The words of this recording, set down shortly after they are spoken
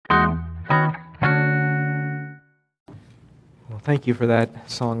Thank you for that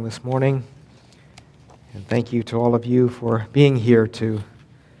song this morning. And thank you to all of you for being here to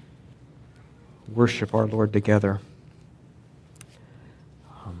worship our Lord together.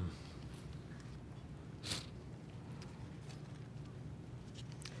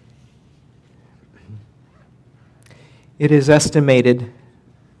 It is estimated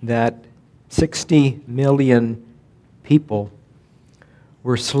that 60 million people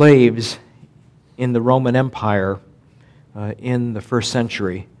were slaves in the Roman Empire in the first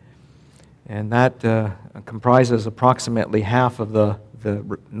century. And that comprises approximately half of the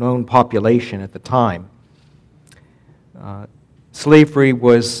known population at the time. Slavery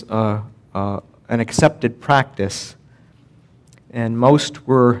was an accepted practice, and most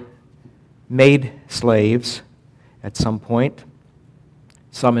were made slaves at some point.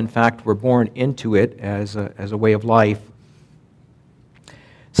 Some, in fact, were born into it as a way of life.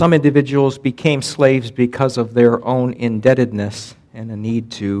 Some individuals became slaves because of their own indebtedness and a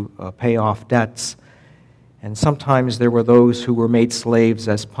need to pay off debts. And sometimes there were those who were made slaves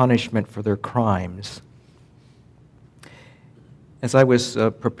as punishment for their crimes. As I was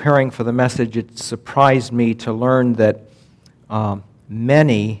preparing for the message, it surprised me to learn that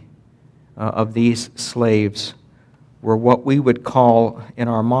many of these slaves were what we would call in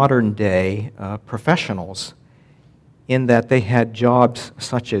our modern day professionals, in that they had jobs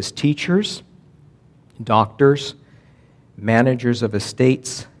such as teachers, doctors, managers of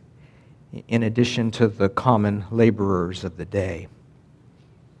estates, in addition to the common laborers of the day.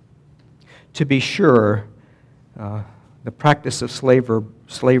 To be sure, the practice of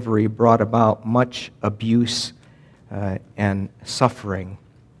slavery brought about much abuse and suffering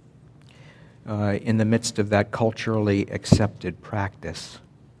in the midst of that culturally accepted practice.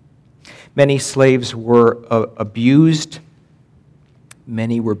 Many slaves were abused,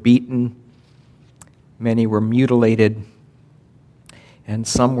 many were beaten, many were mutilated, and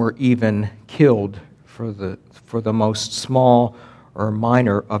some were even killed for the most small or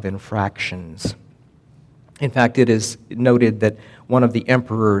minor of infractions. In fact, it is noted that one of the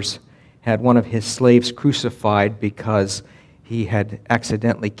emperors had one of his slaves crucified because he had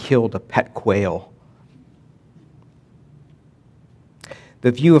accidentally killed a pet quail.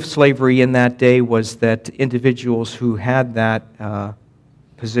 The view of slavery in that day was that individuals who had that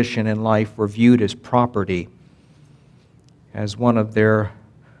position in life were viewed as property. As one of their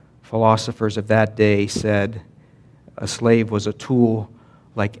philosophers of that day said, a slave was a tool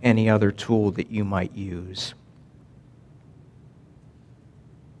like any other tool that you might use.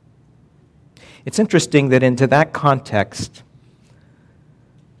 It's interesting that into that context,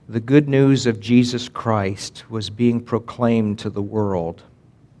 the good news of Jesus Christ was being proclaimed to the world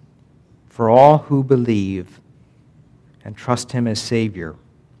for all who believe and trust Him as Savior.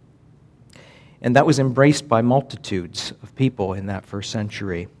 And that was embraced by multitudes of people in that first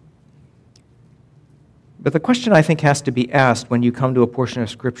century. But the question I think has to be asked when you come to a portion of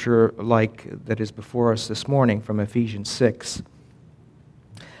Scripture like that is before us this morning from Ephesians 6.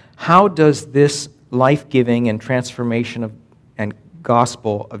 How does this life-giving and transformation and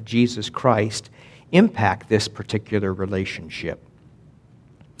gospel of Jesus Christ impact this particular relationship?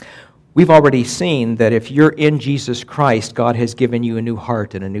 We've already seen that if you're in Jesus Christ, God has given you a new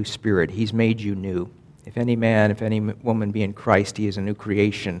heart and a new spirit. He's made you new. If any man, if any woman be in Christ, he is a new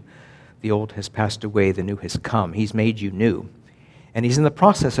creation. The old has passed away, the new has come. He's made you new. And He's in the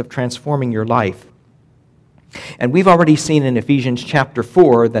process of transforming your life. And we've already seen in Ephesians chapter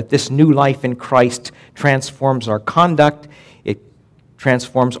 4 that this new life in Christ transforms our conduct, it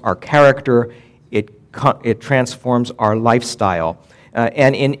transforms our character, it transforms our lifestyle.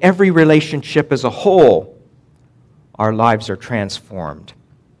 And in every relationship as a whole, our lives are transformed.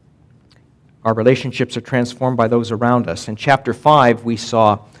 Our relationships are transformed by those around us. In chapter 5, we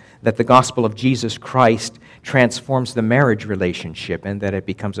saw that the gospel of Jesus Christ transforms the marriage relationship and that it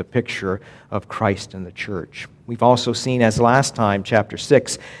becomes a picture of Christ and the church. We've also seen, as last time, chapter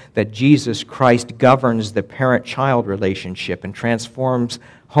 6, that Jesus Christ governs the parent-child relationship and transforms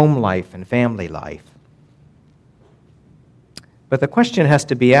home life and family life. But the question has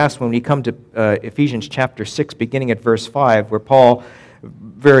to be asked when we come to Ephesians chapter 6, beginning at verse 5, where Paul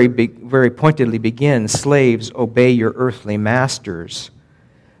very pointedly begins, "Slaves, obey your earthly masters."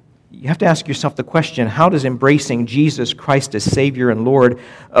 You have to ask yourself the question, how does embracing Jesus Christ as Savior and Lord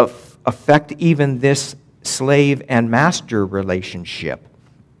affect even this slave and master relationship?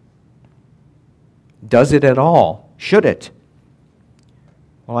 Does it at all? Should it?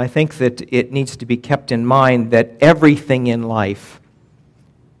 Well, I think that it needs to be kept in mind that everything in life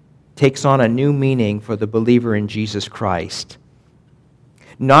takes on a new meaning for the believer in Jesus Christ.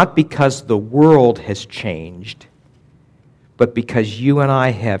 Not because the world has changed, but because you and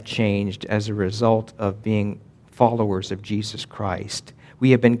I have changed as a result of being followers of Jesus Christ. We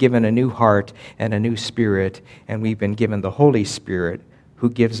have been given a new heart and a new spirit, and we've been given the Holy Spirit,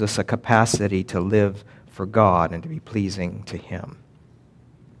 who gives us a capacity to live for God and to be pleasing to Him.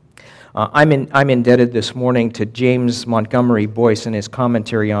 I'm indebted this morning to James Montgomery Boyce in his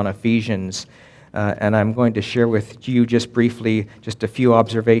commentary on Ephesians, and I'm going to share with you just briefly just a few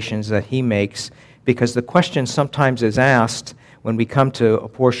observations that he makes, because the question sometimes is asked when we come to a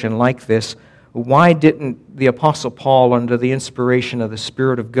portion like this: why didn't the Apostle Paul, under the inspiration of the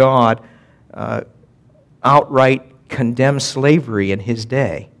Spirit of God, outright condemn slavery in his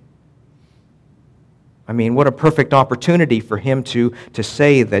day? I mean, what a perfect opportunity for him to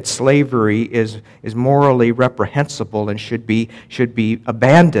say that slavery is morally reprehensible and should be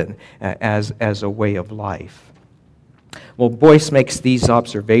abandoned as a way of life. Well, Boyce makes these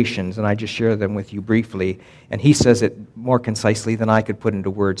observations, and I just share them with you briefly, and he says it more concisely than I could put into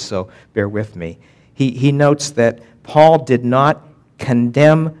words, so bear with me. He notes that Paul did not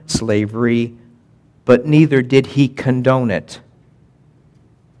condemn slavery, but neither did he condone it.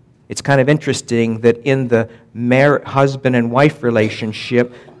 It's kind of interesting that in the husband and wife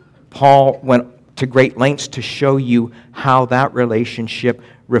relationship, Paul went to great lengths to show you how that relationship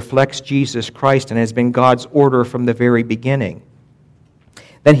reflects Jesus Christ and has been God's order from the very beginning.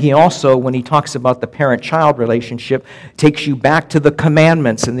 Then he also, when he talks about the parent-child relationship, takes you back to the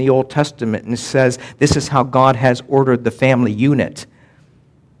commandments in the Old Testament and says this is how God has ordered the family unit.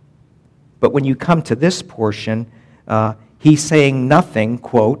 But when you come to this portion, he's saying nothing,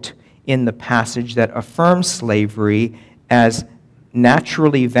 quote, in the passage that affirms slavery as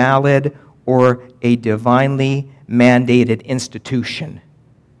naturally valid or a divinely mandated institution.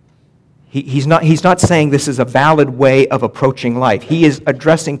 He's not saying this is a valid way of approaching life. He is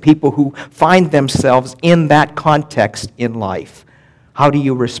addressing people who find themselves in that context in life. How do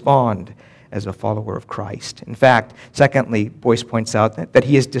you respond as a follower of Christ? In fact, secondly, Boyce points out that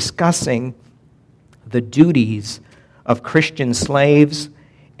he is discussing the duties of Christian slaves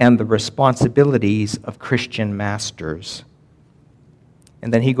and the responsibilities of Christian masters.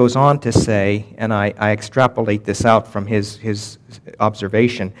 And then he goes on to say, and I extrapolate this out from his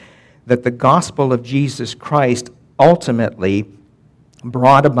observation, that the gospel of Jesus Christ ultimately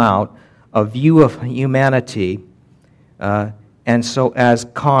brought about a view of humanity and so as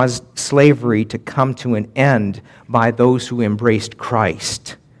caused slavery to come to an end by those who embraced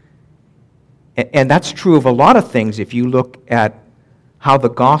Christ. And that's true of a lot of things if you look at how the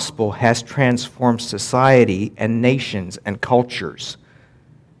gospel has transformed society and nations and cultures.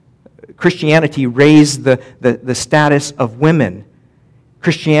 Christianity raised the status of women.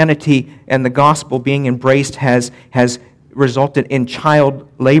 Christianity and the gospel being embraced has resulted in child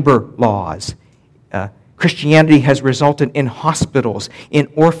labor laws. Christianity has resulted in hospitals, in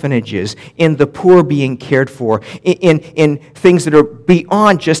orphanages, in the poor being cared for, in things that are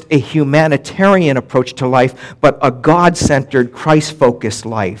beyond just a humanitarian approach to life, but a God-centered, Christ-focused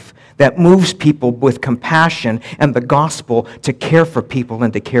life that moves people with compassion and the gospel to care for people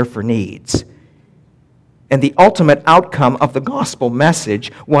and to care for needs. And the ultimate outcome of the gospel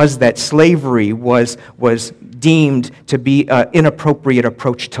message was that slavery was deemed to be an inappropriate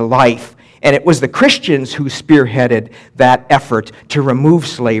approach to life. And it was the Christians who spearheaded that effort to remove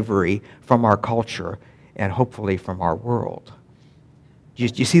slavery from our culture and hopefully from our world. Do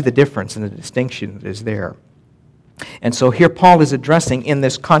you see the difference and the distinction that is there? And so here Paul is addressing in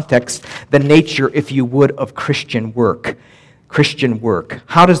this context the nature, if you would, of Christian work. Christian work.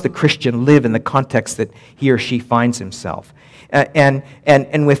 How does the Christian live in the context that he or she finds himself? And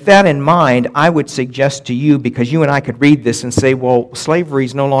with that in mind, I would suggest to you, because you and I could read this and say, well, slavery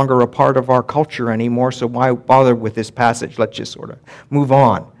is no longer a part of our culture anymore, so why bother with this passage? Let's just sort of move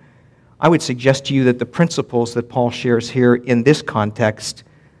on. I would suggest to you that the principles that Paul shares here in this context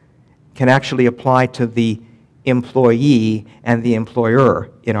can actually apply to the employee and the employer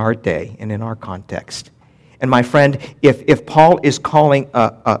in our day and in our context. And my friend, if Paul is calling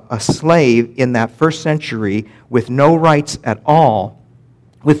a slave in that first century with no rights at all,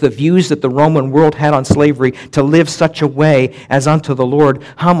 with the views that the Roman world had on slavery, to live such a way as unto the Lord,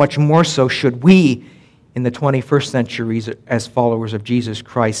 how much more so should we in the 21st centuries as followers of Jesus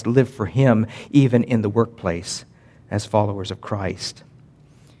Christ live for Him even in the workplace as followers of Christ?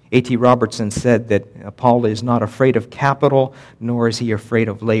 A.T. Robertson said that Paul is not afraid of capital, nor is he afraid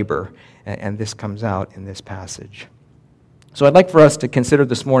of labor. And this comes out in this passage. So I'd like for us to consider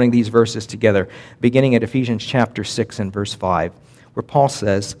this morning these verses together, beginning at Ephesians chapter 6 and verse 5, where Paul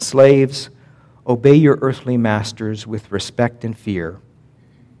says, "Slaves, obey your earthly masters with respect and fear,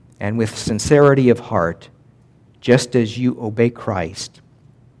 and with sincerity of heart, just as you obey Christ.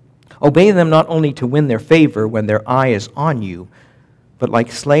 Obey them not only to win their favor when their eye is on you, but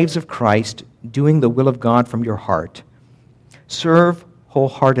like slaves of Christ, doing the will of God from your heart. Serve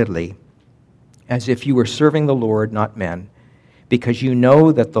wholeheartedly, as if you were serving the Lord, not men, because you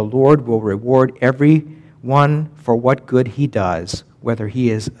know that the Lord will reward every one for what good he does, whether he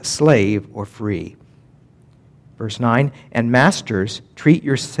is a slave or free. Verse 9, and masters, treat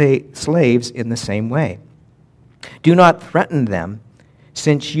your slaves in the same way. Do not threaten them,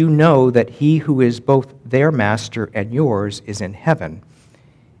 since you know that he who is both their master and yours is in heaven,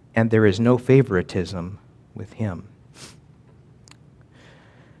 and there is no favoritism with him.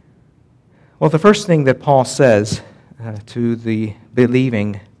 Well, the first thing that Paul says to the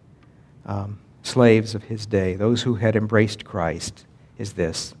believing slaves of his day, those who had embraced Christ, is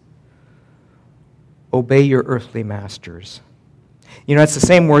this: obey your earthly masters. You know, it's the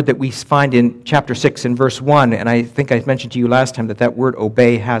same word that we find in chapter 6 and verse 1, and I think I mentioned to you last time that word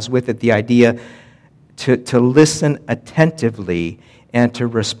obey has with it the idea to listen attentively and to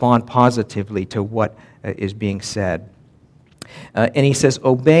respond positively to what is being said. And he says,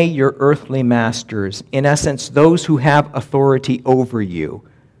 obey your earthly masters, in essence, those who have authority over you.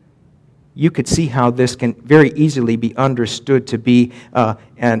 You could see how this can very easily be understood to be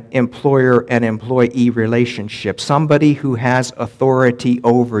an employer and employee relationship. Somebody who has authority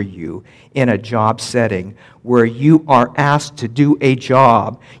over you in a job setting where you are asked to do a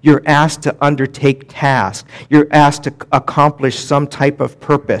job. You're asked to undertake tasks. You're asked to accomplish some type of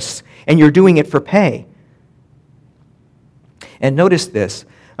purpose, and you're doing it for pay. And notice this.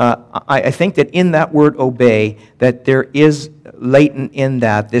 I think that in that word obey, that there is latent in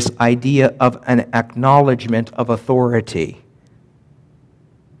that this idea of an acknowledgement of authority.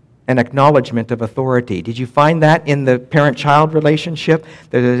 An acknowledgement of authority. Did you find that in the parent-child relationship?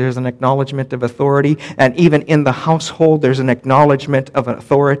 There's an acknowledgement of authority. And even in the household, there's an acknowledgement of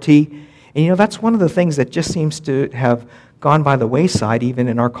authority. And you know, that's one of the things that just seems to have gone by the wayside even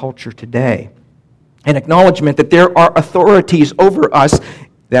in our culture today. An acknowledgement that there are authorities over us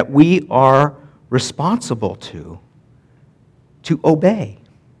that we are responsible to obey.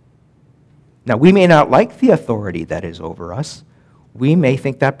 Now, we may not like the authority that is over us. We may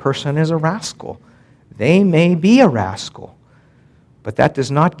think that person is a rascal. They may be a rascal. But that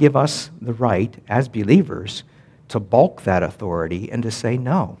does not give us the right, as believers, to balk that authority and to say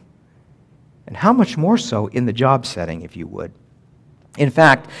no. And how much more so in the job setting, if you would. In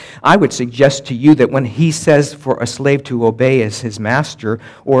fact, I would suggest to you that when he says for a slave to obey as his master,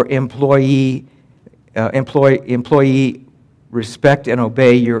 or employee respect and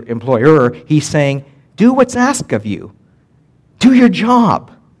obey your employer, he's saying, do what's asked of you. Do your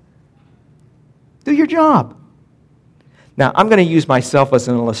job. Do your job. Now, I'm going to use myself as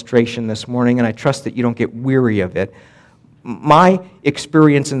an illustration this morning, and I trust that you don't get weary of it. My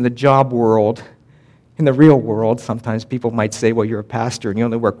experience in the job world, in the real world, sometimes people might say, well, you're a pastor and you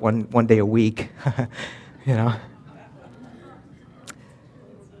only work one day a week, you know,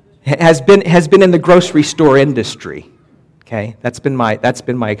 has been in the grocery store industry. Okay, that's been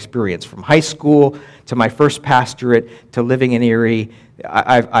my experience from high school to my first pastorate to living in Erie.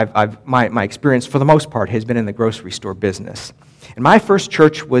 My experience for the most part has been in the grocery store business. And my first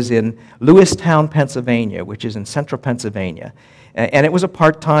church was in Lewistown, Pennsylvania, which is in central Pennsylvania. And it was a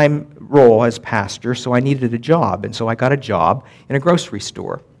part-time role as pastor, so I needed a job. And so I got a job in a grocery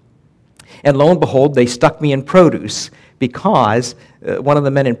store. And lo and behold, they stuck me in produce because one of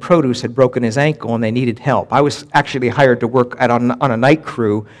the men in produce had broken his ankle and they needed help. I was actually hired to work on a night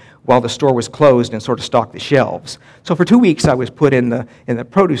crew while the store was closed and sort of stock the shelves. So for 2 weeks, I was put in the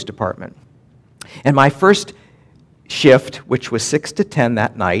produce department. And my first shift, which was 6 to 10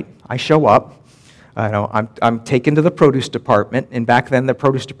 that night, I show up. I'm taken to the produce department, and back then the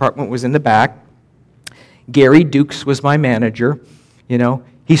produce department was in the back. Gary Dukes was my manager. You know,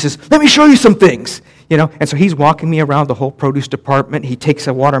 he says, "Let me show you some things." You know, and so he's walking me around the whole produce department. He takes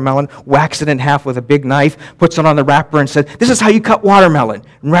a watermelon, whacks it in half with a big knife, puts it on the wrapper, and said, "This is how you cut watermelon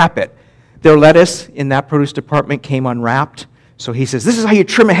and wrap it." Their lettuce in that produce department came unwrapped. So he says, "This is how you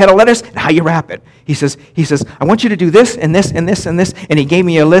trim a head of lettuce and how you wrap it." He says, "I want you to do this and this and this and this." And he gave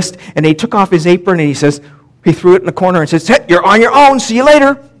me a list, and he took off his apron, and he threw it in the corner and says, "Hey, you're on your own. See you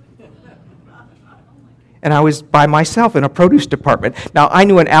later." And I was by myself in a produce department. Now, I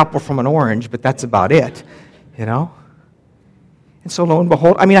knew an apple from an orange, but that's about it, you know. And so lo and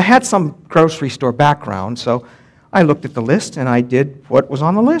behold, I had some grocery store background, so I looked at the list, and I did what was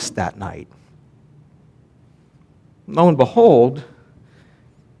on the list that night. Lo and behold,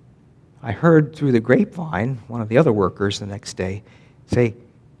 I heard through the grapevine one of the other workers the next day say,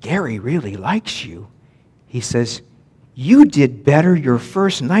 "Gary really likes you. He says, you did better your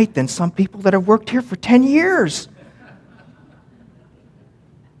first night than some people that have worked here for 10 years.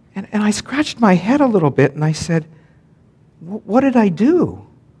 And I scratched my head a little bit and I said, what did I do?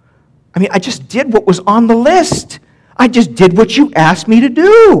 I mean, I just did what was on the list. I just did what you asked me to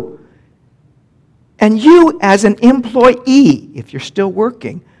do. And you, as an employee, if you're still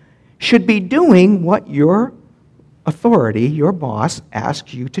working, should be doing what your authority, your boss,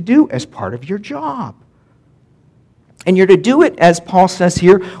 asks you to do as part of your job. And you're to do it, as Paul says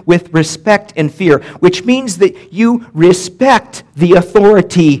here, with respect and fear, which means that you respect the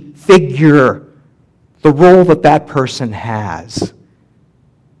authority figure, the role that that person has.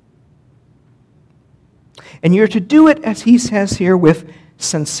 And you're to do it, as he says here, with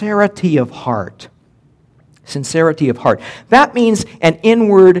sincerity of heart. Sincerity of heart. That means an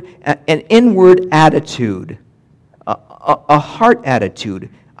inward attitude, a heart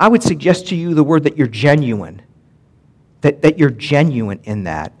attitude. I would suggest to you the word that you're genuine. That you're genuine in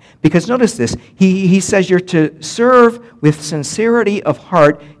that. Because notice this, he says you're to serve with sincerity of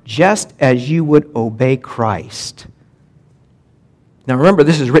heart just as you would obey Christ. Now remember,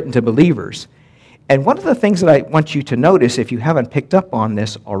 this is written to believers. And one of the things that I want you to notice, if you haven't picked up on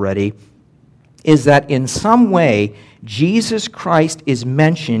this already, is that in some way, Jesus Christ is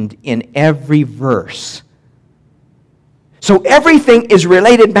mentioned in every verse. So everything is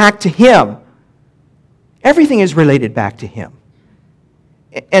related back to Him. Everything is related back to Him.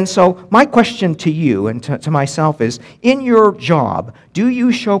 And so my question to you and to myself is, in your job, do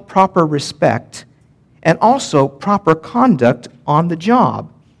you show proper respect and also proper conduct on the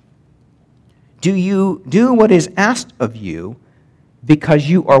job? Do you do what is asked of you because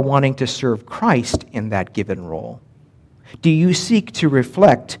you are wanting to serve Christ in that given role? Do you seek to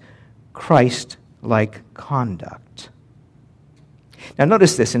reflect Christ-like conduct? Now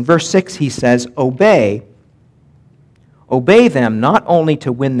notice this. In verse 6 he says, Obey them not only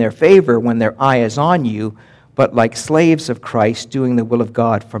to win their favor when their eye is on you, but like slaves of Christ, doing the will of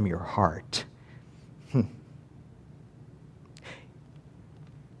God from your heart. I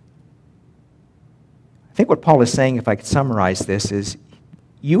think what Paul is saying, if I could summarize this, is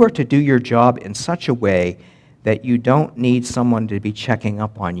you are to do your job in such a way that you don't need someone to be checking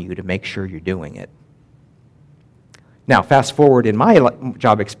up on you to make sure you're doing it. Now, fast forward in my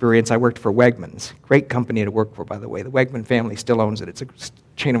job experience, I worked for Wegmans. Great company to work for, by the way. The Wegman family still owns it. It's a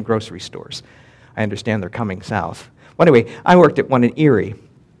chain of grocery stores. I understand they're coming south. Well, anyway, I worked at one in Erie.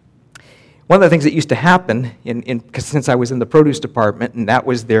 One of the things that used to happen, because since I was in the produce department, and that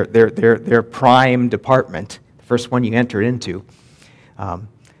was their prime department, the first one you enter into,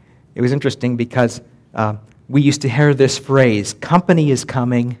 it was interesting because we used to hear this phrase, company is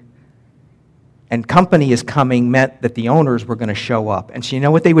coming. And company is coming meant that the owners were going to show up. And so you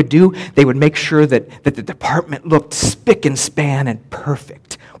know what they would do? They would make sure that the department looked spick and span and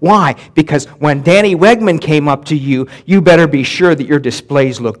perfect. Why? Because when Danny Wegman came up to you, you better be sure that your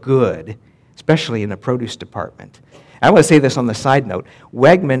displays look good, especially in the produce department. I want to say this on the side note.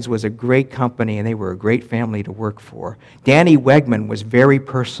 Wegmans was a great company, and they were a great family to work for. Danny Wegman was very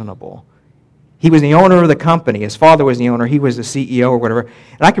personable. He was the owner of the company. His father was the owner. He was the CEO or whatever.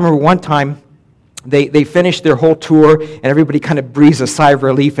 And I can remember one time, They finished their whole tour, and everybody kind of breathes a sigh of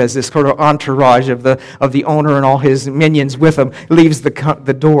relief as this sort of entourage of the owner and all his minions with him leaves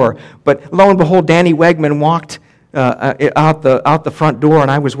the door. But lo and behold, Danny Wegman walked out the front door, and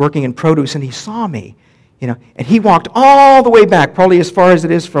I was working in produce, and he saw me, and he walked all the way back, probably as far as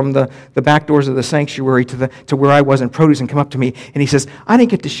it is from the back doors of the sanctuary to where I was in produce, and come up to me, and he says, "I didn't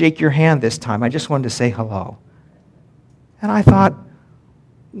get to shake your hand this time. I just wanted to say hello." And I thought,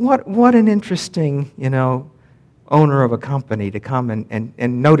 What an interesting, owner of a company to come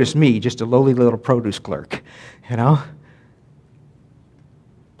and notice me, just a lowly little produce clerk,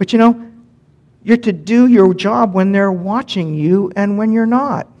 But you're to do your job when they're watching you and when you're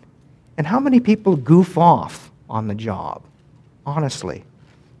not. And how many people goof off on the job? Honestly.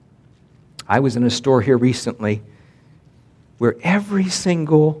 I was in a store here recently where every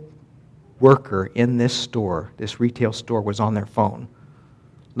single worker in this store, this retail store, was on their phone,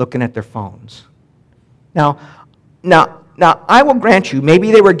 looking at their phones. Now, I will grant you,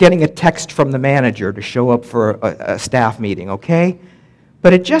 maybe they were getting a text from the manager to show up for a staff meeting, okay?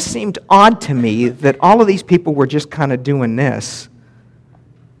 But it just seemed odd to me that all of these people were just kind of doing this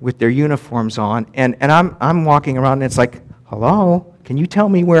with their uniforms on, and I'm walking around, and it's like, hello, can you tell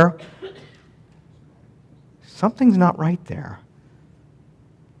me where? Something's not right there.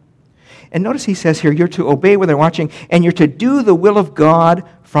 And notice he says here, you're to obey when they're watching, and you're to do the will of God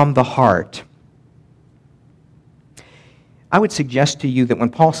from the heart. I would suggest to you that when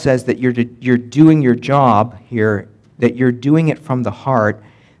Paul says that you're doing your job here, that you're doing it from the heart,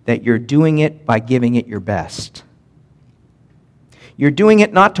 that you're doing it by giving it your best. You're doing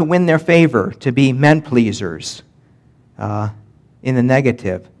it not to win their favor, to be men pleasers in the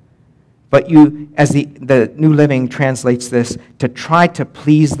negative, but you, as the New Living translates this, to try to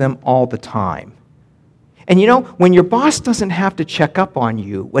please them all the time. And you know, when your boss doesn't have to check up on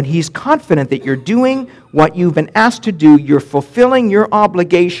you, when he's confident that you're doing what you've been asked to do, you're fulfilling your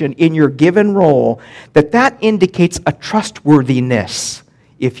obligation in your given role, that indicates a trustworthiness,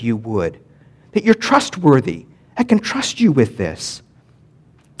 if you would. That you're trustworthy. I can trust you with this.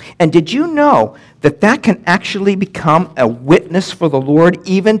 And did you know that can actually become a witness for the Lord,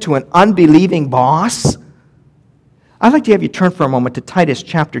 even to an unbelieving boss? I'd like to have you turn for a moment to Titus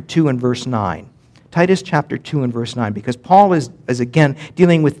chapter 2 and verse 9. Titus chapter 2 and verse 9, because Paul is again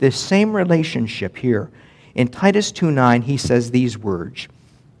dealing with this same relationship here. In Titus 2:9, he says these words,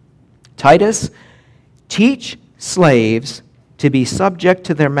 Titus, teach slaves to be subject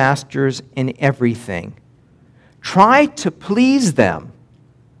to their masters in everything. Try to please them,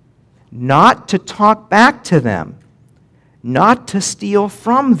 not to talk back to them, not to steal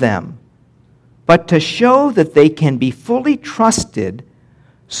from them, but to show that they can be fully trusted,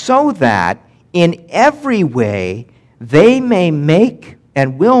 so that in every way they may make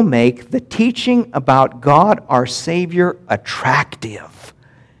and will make the teaching about God our Savior attractive.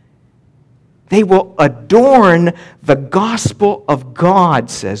 They will adorn the gospel of God,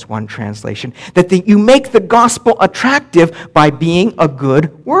 says one translation. That you make the gospel attractive by being a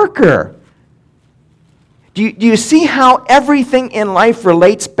good worker. Do you see how everything in life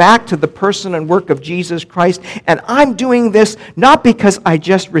relates back to the person and work of Jesus Christ? And I'm doing this not because I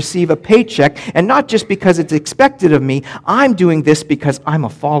just receive a paycheck and not just because it's expected of me. I'm doing this because I'm a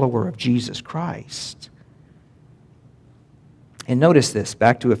follower of Jesus Christ. And notice this,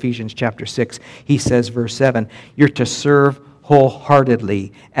 back to Ephesians chapter 6, he says, verse 7, you're to serve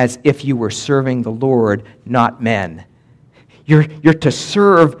wholeheartedly as if you were serving the Lord, not men. You're to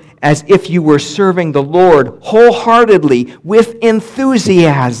serve as if you were serving the Lord wholeheartedly, with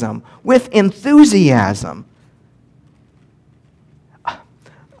enthusiasm. With enthusiasm.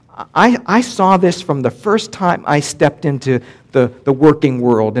 I saw this from the first time I stepped into the working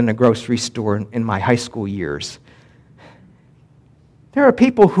world in a grocery store in my high school years. There are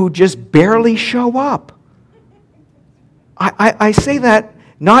people who just barely show up. I say that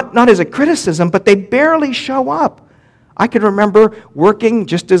not as a criticism, but they barely show up. I can remember working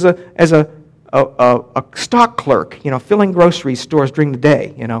just as a stock clerk, filling grocery stores during the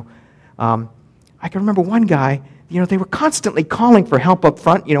day, I can remember one guy, they were constantly calling for help up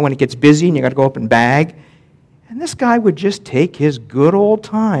front, when it gets busy and you got to go up and bag. And this guy would just take his good old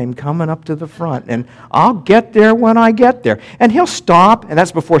time coming up to the front, and I'll get there when I get there. And he'll stop, and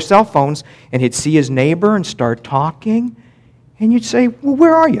that's before cell phones, and he'd see his neighbor and start talking. And you'd say, well,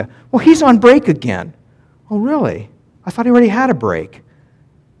 where are you? Well, he's on break again. Oh, really? I thought he already had a break.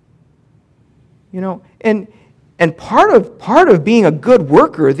 And part of being a good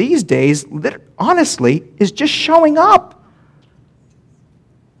worker these days, honestly, is just showing up.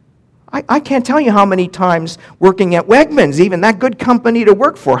 I can't tell you how many times working at Wegmans, even that good company to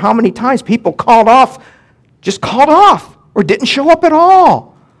work for, how many times people just called off, or didn't show up at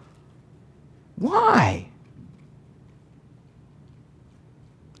all. Why?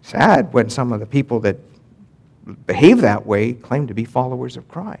 Sad when some of the people that behave that way claim to be followers of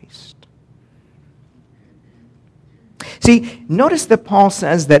Christ. See, notice that Paul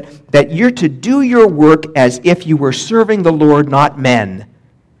says that you're to do your work as if you were serving the Lord, not men.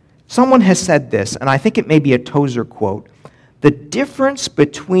 Someone has said this, and I think it may be a Tozer quote. The difference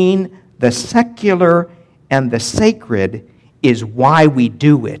between the secular and the sacred is why we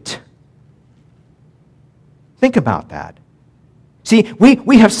do it. Think about that. See,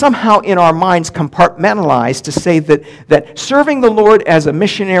 we have somehow in our minds compartmentalized to say that serving the Lord as a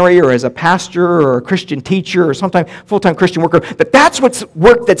missionary or as a pastor or a Christian teacher or sometimes full-time Christian worker, that's what's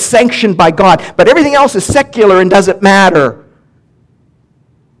work that's sanctioned by God, but everything else is secular and doesn't matter.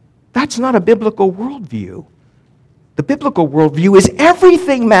 That's not a biblical worldview. The biblical worldview is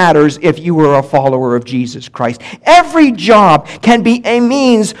everything matters if you are a follower of Jesus Christ. Every job can be a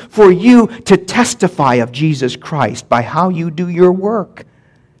means for you to testify of Jesus Christ by how you do your work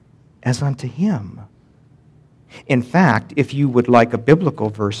as unto Him. In fact, if you would like a biblical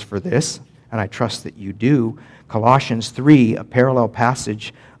verse for this, and I trust that you do, Colossians 3, a parallel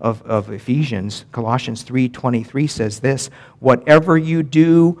passage of Ephesians, Colossians 3:23 says this, whatever you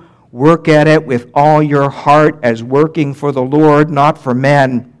do, work at it with all your heart as working for the Lord, not for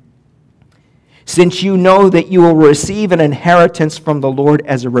men. since you know that you will receive an inheritance from the Lord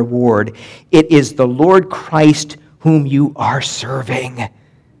as a reward. It is the Lord Christ whom you are serving.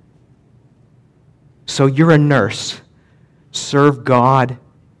 So you're a nurse. Serve God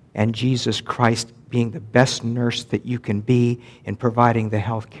and Jesus Christ, being the best nurse that you can be in providing the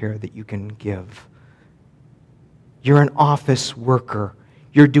health care that you can give. You're an office worker.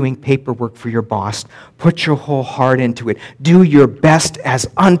 You're doing paperwork for your boss. Put your whole heart into it. Do your best as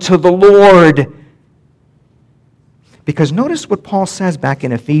unto the Lord. Because notice what Paul says back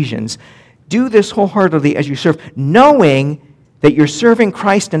in Ephesians. Do this wholeheartedly as you serve, knowing that you're serving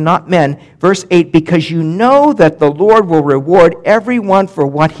Christ and not men. Verse 8, because you know that the Lord will reward everyone for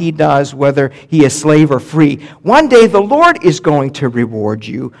what he does, whether he is slave or free. One day the Lord is going to reward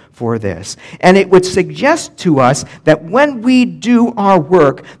you for this. And it would suggest to us that when we do our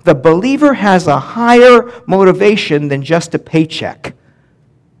work, the believer has a higher motivation than just a paycheck.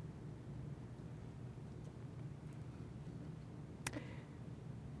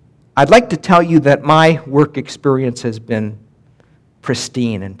 I'd like to tell you that my work experience has been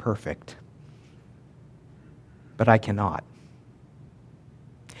pristine and perfect. But I cannot.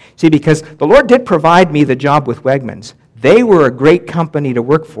 See, because the Lord did provide me the job with Wegmans. They were a great company to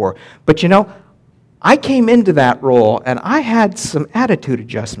work for. But you know, I came into that role and I had some attitude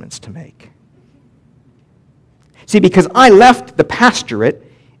adjustments to make. See, because I left the pastorate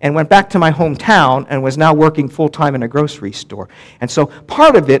and went back to my hometown and was now working full-time in a grocery store. And so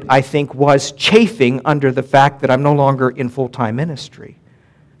part of it, I think, was chafing under the fact that I'm no longer in full-time ministry.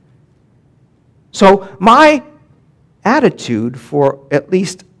 So my attitude for at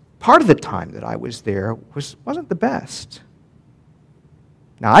least part of the time that I was there wasn't the best.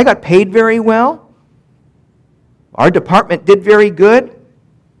 Now, I got paid very well. Our department did very good.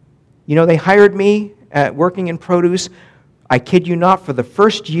 You know, they hired me working in produce. I kid you not, for the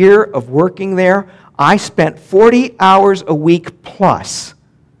first year of working there, I spent 40 hours a week plus,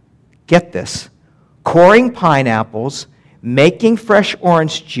 get this, coring pineapples, making fresh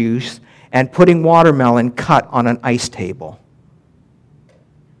orange juice, and putting watermelon cut on an ice table.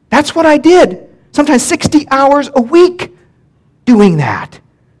 That's what I did. Sometimes 60 hours a week doing that.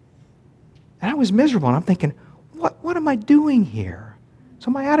 And I was miserable, and I'm thinking, what am I doing here? So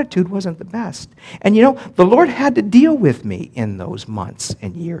my attitude wasn't the best. And you know, the Lord had to deal with me in those months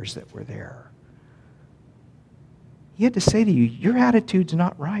and years that were there. He had to say to you, your attitude's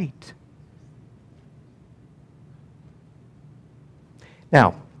not right.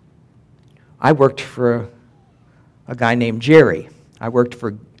 Now, I worked for a guy named Jerry. I worked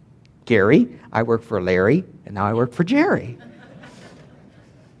for Gary, I worked for Larry, and now I work for Jerry.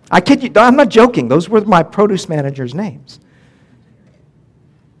 I kid you, I'm not joking. Those were my produce manager's names.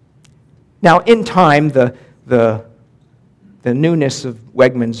 Now, in time, the newness of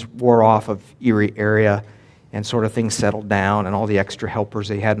Wegmans wore off of Erie area, and sort of things settled down, and all the extra helpers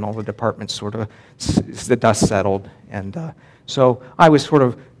they had in all the departments sort of, the dust settled. And so I was sort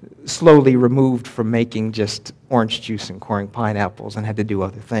of slowly removed from making just orange juice and coring pineapples and had to do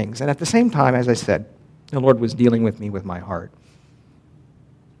other things. And at the same time, as I said, the Lord was dealing with me with my heart.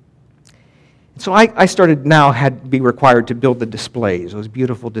 So I started now had to be required to build the displays, those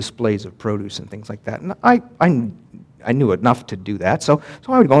beautiful displays of produce and things like that. And I knew enough to do that, so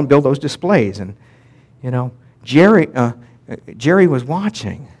I would go and build those displays. And, you know, Jerry was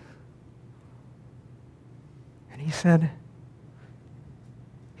watching. And he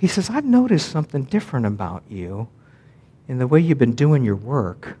says, I've noticed something different about you in the way you've been doing your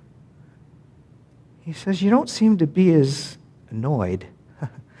work. He says, you don't seem to be as annoyed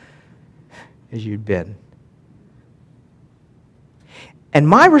as you'd been. And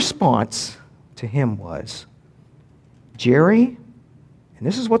my response to him was, Jerry, and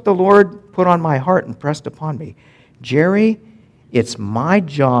this is what the Lord put on my heart and pressed upon me, Jerry, it's my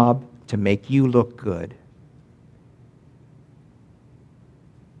job to make you look good.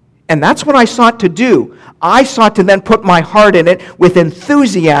 And that's what I sought to do. I sought to then put my heart in it with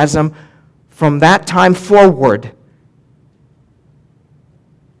enthusiasm from that time forward.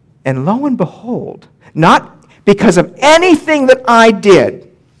 And lo and behold, not because of anything that I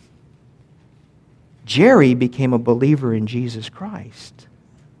did, Jerry became a believer in Jesus Christ.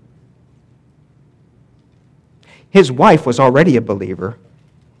 His wife was already a believer,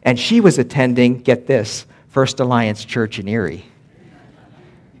 and she was attending, get this, First Alliance Church in Erie.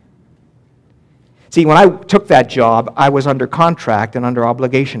 See, when I took that job, I was under contract and under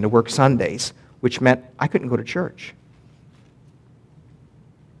obligation to work Sundays, which meant I couldn't go to church.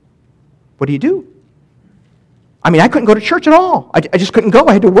 What do you do? I mean, I couldn't go to church at all. I just couldn't go.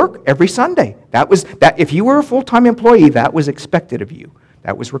 I had to work every Sunday. That. If you were a full-time employee, that was expected of you.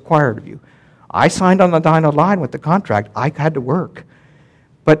 That was required of you. I signed on the dotted line with the contract. I had to work.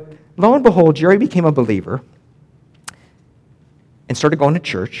 But lo and behold, Jerry became a believer and started going to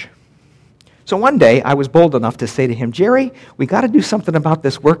church. So one day, I was bold enough to say to him, Jerry, we got to do something about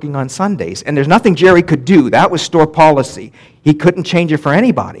this working on Sundays. And there's nothing Jerry could do. That was store policy. He couldn't change it for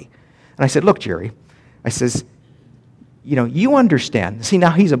anybody. And I said, look, Jerry, I says, you understand. See,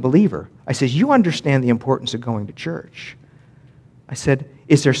 now he's a believer. I says, you understand the importance of going to church. I said,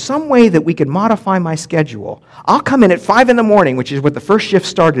 is there some way that we could modify my schedule? I'll come in at 5 in the morning, which is what the first shift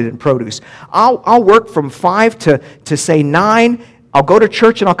started in produce. I'll work from 5 to say 9. I'll go to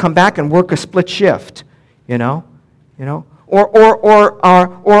church and I'll come back and work a split shift, or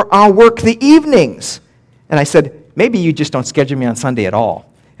I'll work the evenings. And I said, maybe you just don't schedule me on Sunday at all.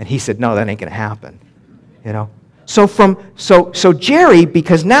 And he said, no, that ain't going to happen, So Jerry,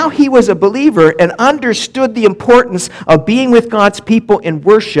 because now he was a believer and understood the importance of being with God's people in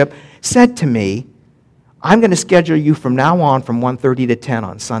worship, said to me, I'm going to schedule you from now on from 1:30 to 10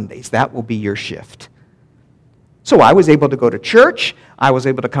 on Sundays. That will be your shift. So I was able to go to church. I was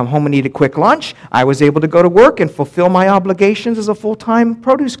able to come home and eat a quick lunch. I was able to go to work and fulfill my obligations as a full-time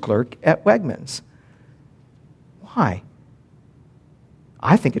produce clerk at Wegmans. Why?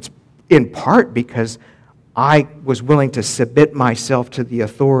 I think it's in part because I was willing to submit myself to the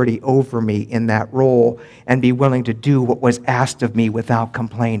authority over me in that role and be willing to do what was asked of me without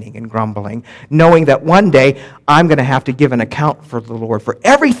complaining and grumbling, knowing that one day I'm going to have to give an account for the Lord for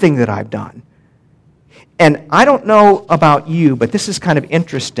everything that I've done. And I don't know about you, but this is kind of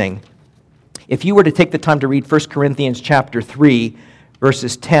interesting. If you were to take the time to read 1 Corinthians chapter 3,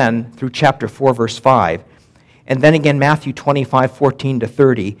 verses 10 through chapter 4, verse 5, and then again Matthew 25, 14 to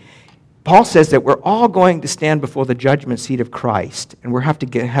 30, Paul says that we're all going to stand before the judgment seat of Christ, and we'll have to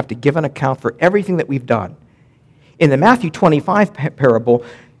give an account for everything that we've done. In the Matthew 25 parable,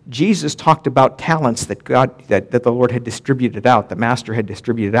 Jesus talked about talents that the Lord had distributed out, the master had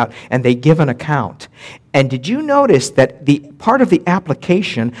distributed out, and they give an account. And did you notice that the part of the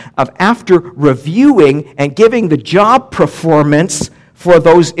application of after reviewing and giving the job performance for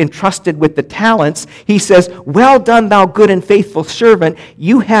those entrusted with the talents, he says, well done, thou good and faithful servant.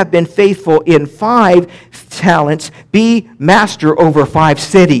 You have been faithful in 5 talents. Be master over 5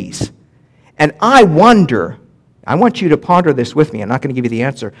 cities. And I wonder, I want you to ponder this with me. I'm not going to give you the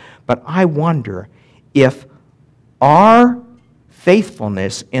answer, but I wonder if our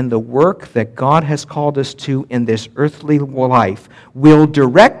faithfulness in the work that God has called us to in this earthly life will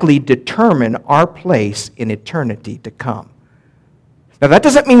directly determine our place in eternity to come. Now, that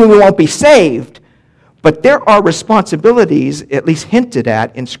doesn't mean we won't be saved, but there are responsibilities, at least hinted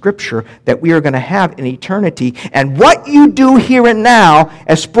at in Scripture, that we are going to have in eternity. And what you do here and now,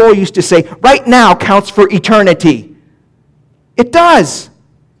 as Sproul used to say, right now counts for eternity. It does.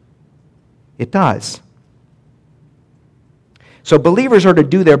 It does. So believers are to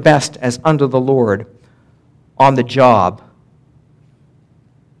do their best as unto the Lord on the job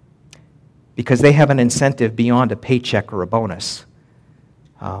because they have an incentive beyond a paycheck or a bonus.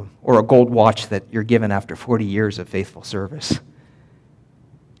 Or a gold watch that you're given after 40 years of faithful service.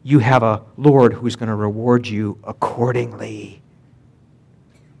 You have a Lord who's going to reward you accordingly.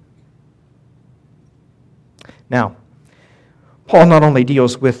 Now, Paul not only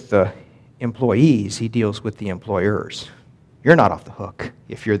deals with the employees, he deals with the employers. You're not off the hook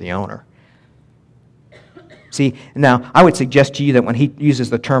if you're the owner. See, now, I would suggest to you that when he uses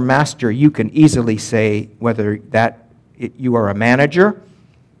the term master, you can easily say whether you are a manager,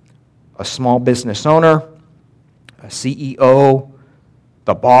 a small business owner, a CEO,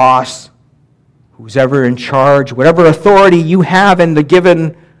 the boss, who's ever in charge, whatever authority you have in the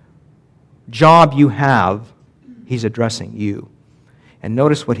given job you have, he's addressing you. And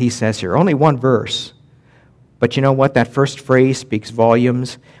notice what he says here. Only one verse. But you know what? That first phrase speaks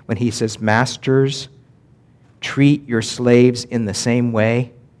volumes when he says, masters, treat your slaves in the same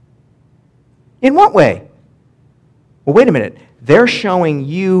way. In what way? Well, wait a minute. They're showing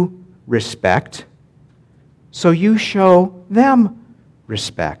you respect, so you show them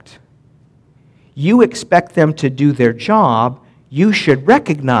respect. You expect them to do their job, you should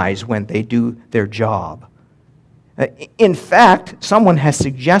recognize when they do their job. In fact, someone has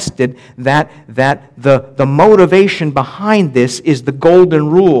suggested that the motivation behind this is the golden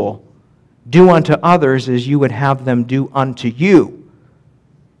rule. Do unto others as you would have them do unto you.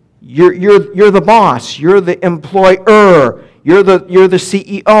 You're the boss, you're the employer, you're the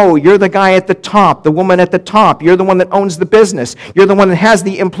CEO, you're the guy at the top, the woman at the top, you're the one that owns the business, you're the one that has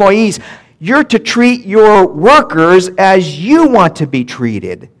the employees. You're to treat your workers as you want to be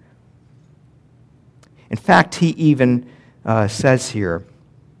treated. In fact, he even says here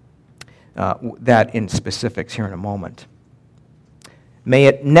that in specifics here in a moment. May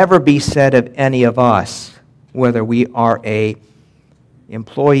it never be said of any of us, whether we are a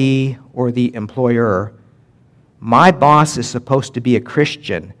employee or the employer, my boss is supposed to be a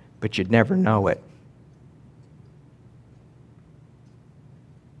Christian, but you'd never know it.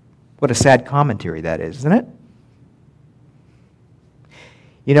 What a sad commentary that is, isn't it?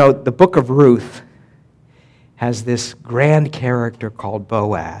 You know, the book of Ruth has this grand character called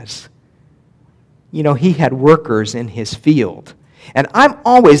Boaz. You know, he had workers in his field. And I'm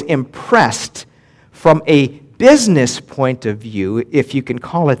always impressed from a business point of view, if you can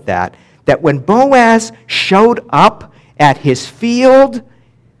call it that when Boaz showed up at his field,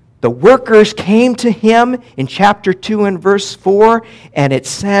 the workers came to him in chapter 2 and verse 4, and it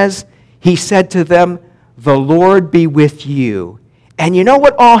says, he said to them, "The Lord be with you." And you know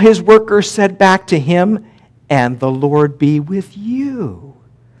what all his workers said back to him? "And the Lord be with you."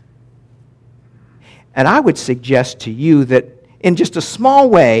 And I would suggest to you that in just a small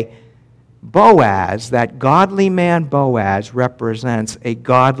way, Boaz, that godly man Boaz, represents a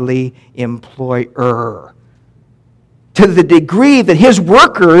godly employer. To the degree that his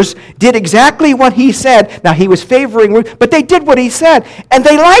workers did exactly what he said. Now, he was favoring Ruth, but they did what he said. And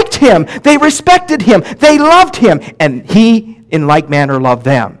they liked him. They respected him. They loved him. And he, in like manner, loved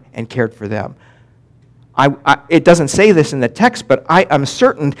them and cared for them. It doesn't say this in the text, but I am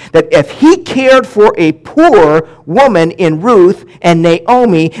certain that if he cared for a poor woman in Ruth and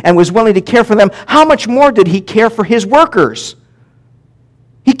Naomi and was willing to care for them, how much more did he care for his workers?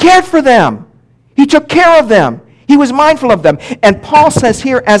 He cared for them. He took care of them. He was mindful of them. And Paul says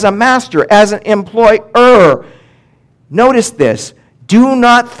here, as a master, as an employer, notice this, do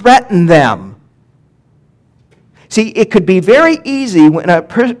not threaten them. See, it could be very easy when a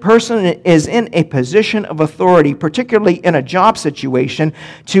person is in a position of authority, particularly in a job situation,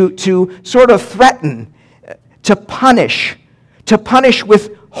 to sort of threaten, to punish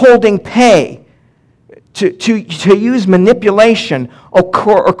with holding pay, to use manipulation or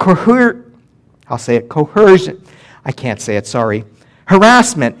coercion. I can't say it, sorry.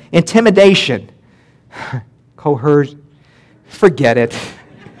 Harassment, intimidation, coercion. Forget it.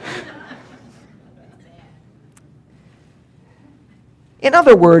 In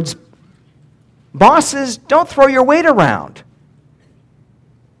other words, bosses, don't throw your weight around.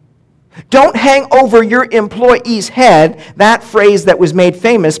 Don't hang over your employee's head that phrase that was made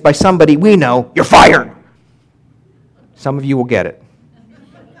famous by somebody we know, "You're fired." Some of you will get it.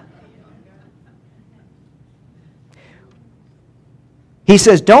 He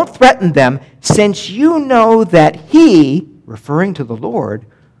says, don't threaten them, since you know that he, referring to the Lord,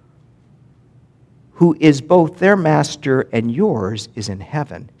 who is both their master and yours, is in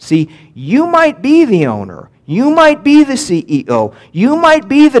heaven. See, you might be the owner. You might be the CEO. You might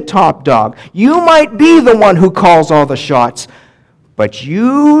be the top dog. You might be the one who calls all the shots. But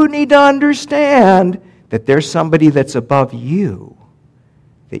you need to understand that there's somebody that's above you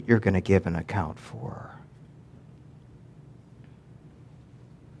that you're going to give an account for.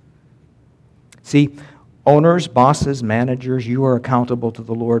 See, owners, bosses, managers, you are accountable to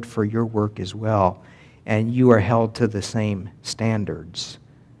the Lord for your work as well. And you are held to the same standards.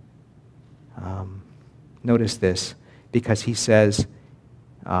 Notice this, because he says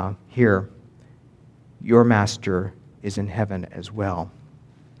here, your master is in heaven as well.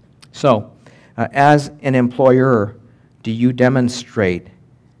 So, as an employer, do you demonstrate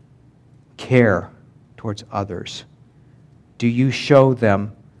care towards others? Do you show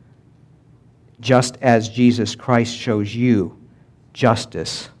them, just as Jesus Christ shows you,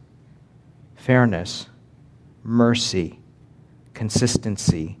 justice, fairness, mercy,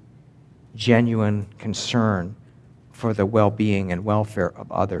 consistency, genuine concern for the well-being and welfare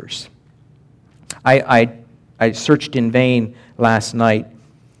of others? I searched in vain last night,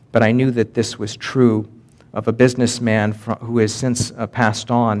 but I knew that this was true of a businessman who has since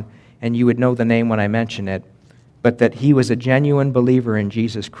passed on, and you would know the name when I mention it, but that he was a genuine believer in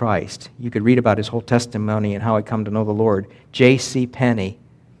Jesus Christ. You could read about his whole testimony and how he come to know the Lord. J.C. Penney.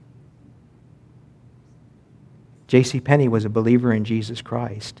 J.C. Penney was a believer in Jesus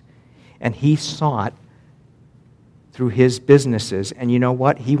Christ. And he sought through his businesses. And you know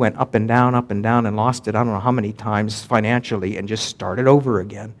what? He went up and down, and lost it I don't know how many times financially, and just started over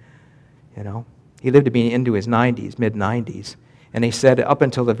again. You know? He lived to be into his 90s, mid-90s. And they said up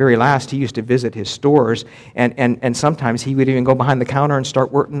until the very last, he used to visit his stores, and sometimes he would even go behind the counter and start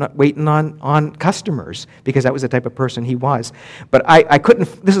waiting on customers, because that was the type of person he was. But I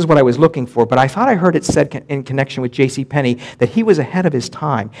couldn't, this is what I was looking for, but I thought I heard it said in connection with J.C. Penney that he was ahead of his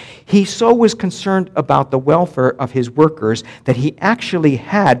time. He so was concerned about the welfare of his workers that he actually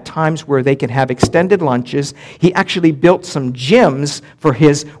had times where they could have extended lunches. He actually built some gyms for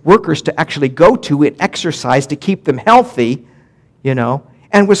his workers to actually go to and exercise to keep them healthy,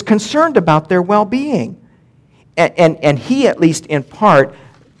 and was concerned about their well-being. And he, at least in part,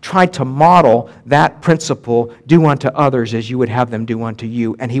 tried to model that principle, do unto others as you would have them do unto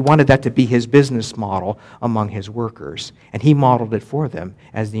you. And he wanted that to be his business model among his workers. And he modeled it for them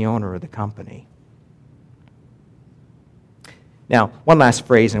as the owner of the company. Now, one last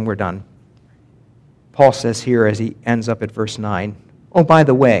phrase and we're done. Paul says here as he ends up at verse 9, oh, by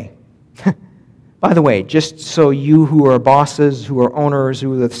the way, just so you who are bosses, who are owners,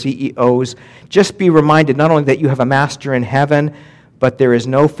 who are the CEOs, just be reminded not only that you have a master in heaven, but there is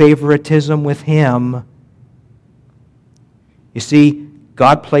no favoritism with him. You see,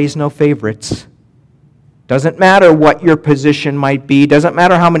 God plays no favorites. Doesn't matter what your position might be. Doesn't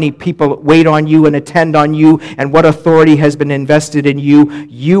matter how many people wait on you and attend on you and what authority has been invested in you.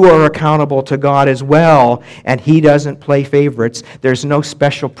 You are accountable to God as well, and he doesn't play favorites. There's no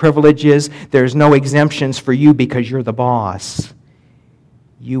special privileges. There's no exemptions for you because you're the boss.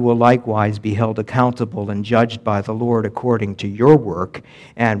 You will likewise be held accountable and judged by the Lord according to your work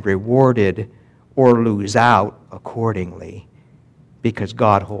and rewarded or lose out accordingly, because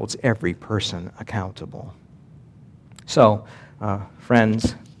God holds every person accountable. So,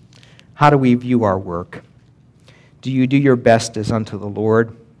 friends, how do we view our work? Do you do your best as unto the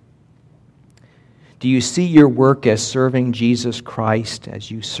Lord? Do you see your work as serving Jesus Christ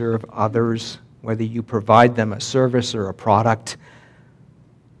as you serve others, whether you provide them a service or a product?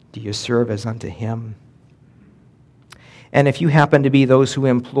 Do you serve as unto him? And if you happen to be those who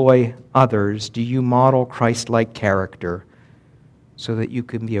employ others, do you model Christ-like character so that you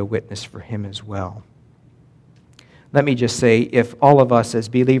can be a witness for him as well? Let me just say, if all of us as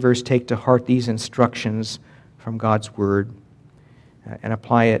believers take to heart these instructions from God's Word and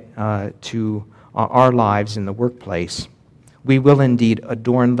apply it to our lives in the workplace, we will indeed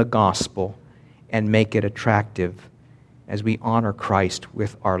adorn the gospel and make it attractive as we honor Christ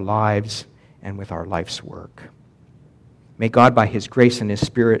with our lives and with our life's work. May God, by his grace and his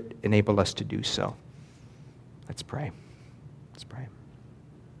Spirit, enable us to do so. Let's pray. Let's pray.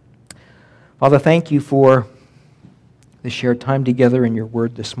 Father, thank you for the shared time together in your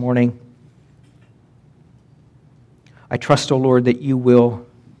word this morning. I trust, O Lord, that you will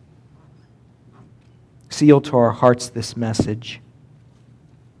seal to our hearts this message.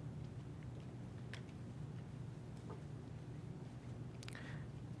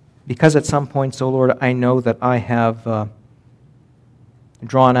 Because at some points, O Lord, I know that I have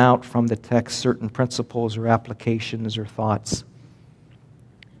drawn out from the text certain principles or applications or thoughts.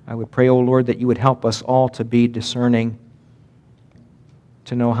 I would pray, O Lord, that you would help us all to be discerning,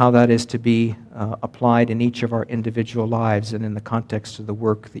 to know how that is to be applied in each of our individual lives and in the context of the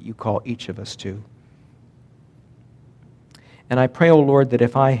work that you call each of us to. And I pray, O Lord, that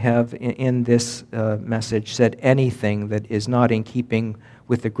if I have in this message said anything that is not in keeping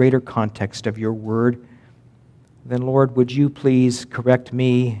with the greater context of your word, then, Lord, would you please correct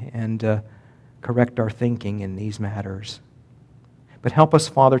me and correct our thinking in these matters. But help us,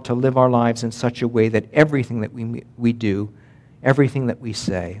 Father, to live our lives in such a way that everything that we do, everything that we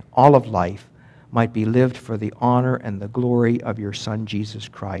say, all of life, might be lived for the honor and the glory of your Son, Jesus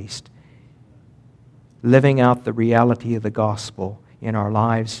Christ, living out the reality of the gospel in our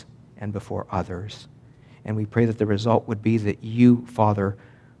lives and before others. And we pray that the result would be that you, Father,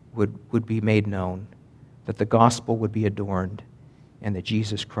 would be made known, that the gospel would be adorned, and that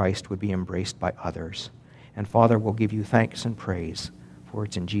Jesus Christ would be embraced by others. And Father, we'll give you thanks and praise, for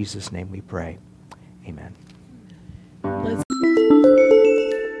it's in Jesus' name we pray. Amen.